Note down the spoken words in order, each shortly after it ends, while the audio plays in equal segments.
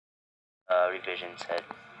revision said.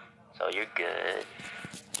 So you're good.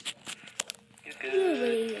 You're good. Hello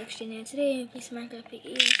everybody, NoHaxJustBeast, and today I play some Minecraft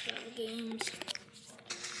PE games.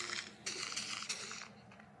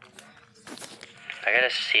 I gotta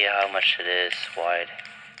see how much it is wide.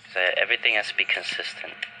 So everything has to be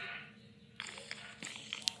consistent.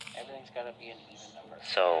 Everything's gotta be an even number.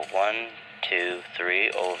 So 1, 2,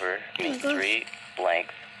 3 over, I mean 3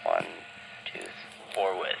 length, 1, 2,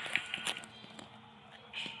 4 width.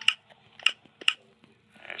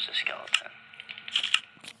 There's a skeleton.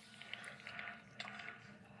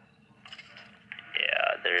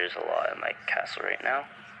 Yeah, there's a lot in my castle right now.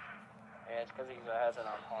 Yeah, it's because he has it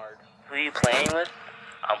on hard. Who are you playing with?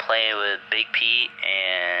 I'm playing with Big P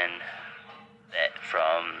and that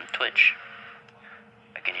from Twitch.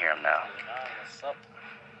 I can hear him now. What's up?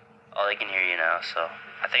 Oh, they can hear you now, so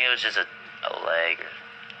I think it was just a lag.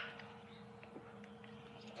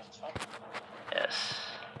 Yes.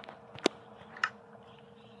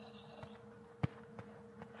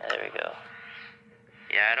 Yeah, there we go.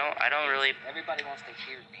 Yeah, I don't really. Everybody wants to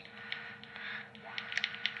hear me.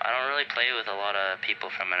 I don't really play with a lot of people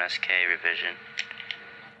from NSK revision.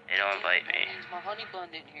 They don't invite me. My honey bun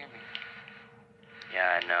didn't hear me.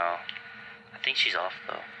 Yeah, I know. I think she's off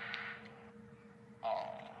though.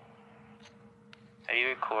 Oh. Have you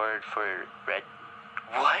recorded for Red?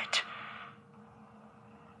 What?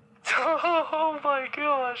 Oh my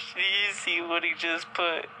gosh! Did you see what he just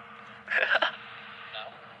put?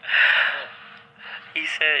 No. He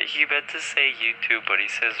said he meant to say YouTube, but he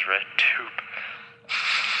says RedTube.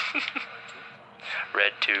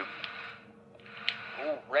 RedTube.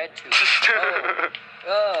 Ooh, RedTube.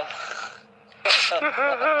 Oh.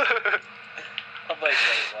 I'm like,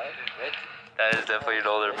 wait, what? RedTube? That is definitely an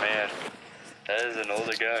older man. That is an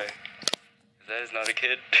older guy. That is not a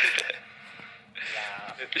kid.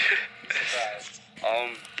 Nah. Surprised.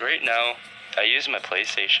 Right now, I use my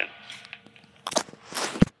PlayStation.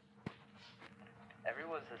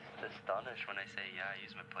 Everyone's astonished when I say, yeah, I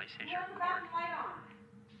use my PlayStation to record.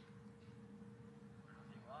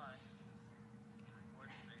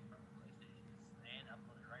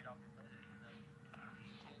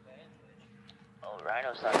 Oh,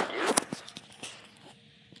 Rhino's not you?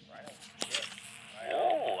 Rhino. Shit.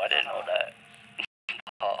 Oh, I didn't know that.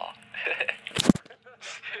 Oh.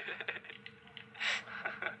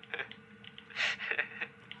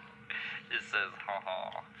 It says,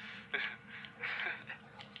 haha.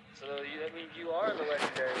 So that means you are the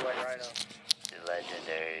legendary White Rhino. The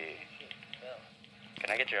legendary. Can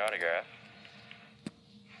I get your autograph?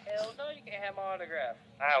 Hell no, you can't have my autograph.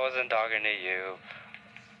 I wasn't talking to you.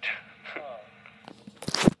 Oh.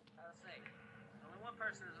 I was saying, only one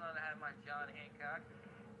person is allowed to have my John Hancock.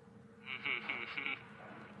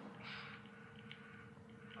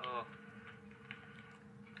 Oh.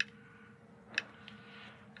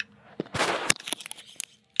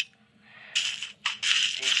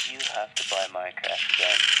 Did you have to buy Minecraft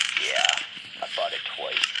again? Yeah, I bought it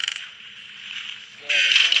twice. Yeah,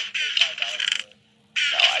 but you only pay $5 for it.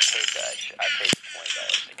 No, I paid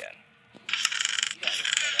 $20 again. You gotta get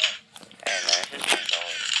set up. Hey man, it's just $20.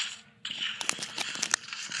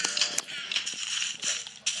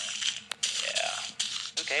 Yeah.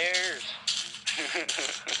 Who cares?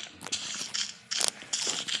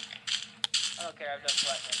 I don't care, I've done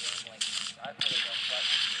platinum game like, I've probably done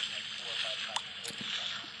platinum game like 4 or 5 times.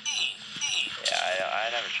 Yeah,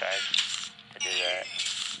 I never tried to do that.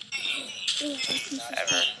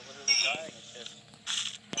 Ever. Literally dying, it's just,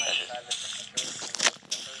 when I decided to pick my trophy and work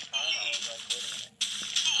for the first time, I was like, wait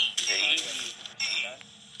a minute.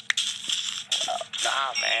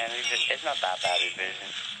 Nah, man, it's not that bad revision.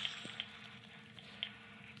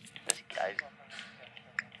 This guy,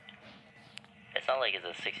 it's not like it's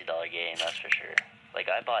a $60 game, that's for sure. Like,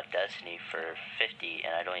 I bought Destiny for $50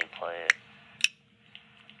 and I don't even play it.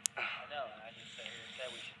 I know, and I just said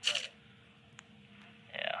we should play it.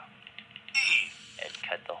 Yeah. It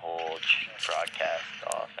cut the whole broadcast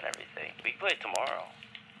off and everything. We can play it tomorrow.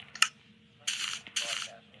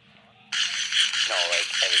 No, like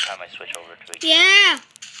every time I switch over to a game,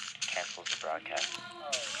 it cancels the broadcast.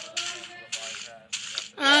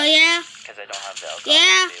 Oh yeah. Because I don't have the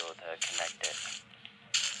algorithm to be able to connect it.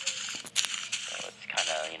 So it's kind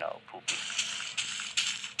of, you know, poopy.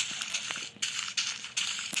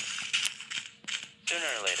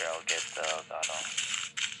 Sooner or later I'll get the algorithm.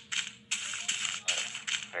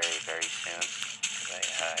 Very, very soon.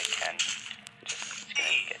 Because I can. It's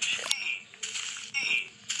gonna get shit.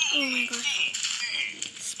 Oh my gosh.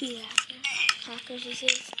 Speed hackers, he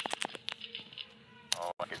says.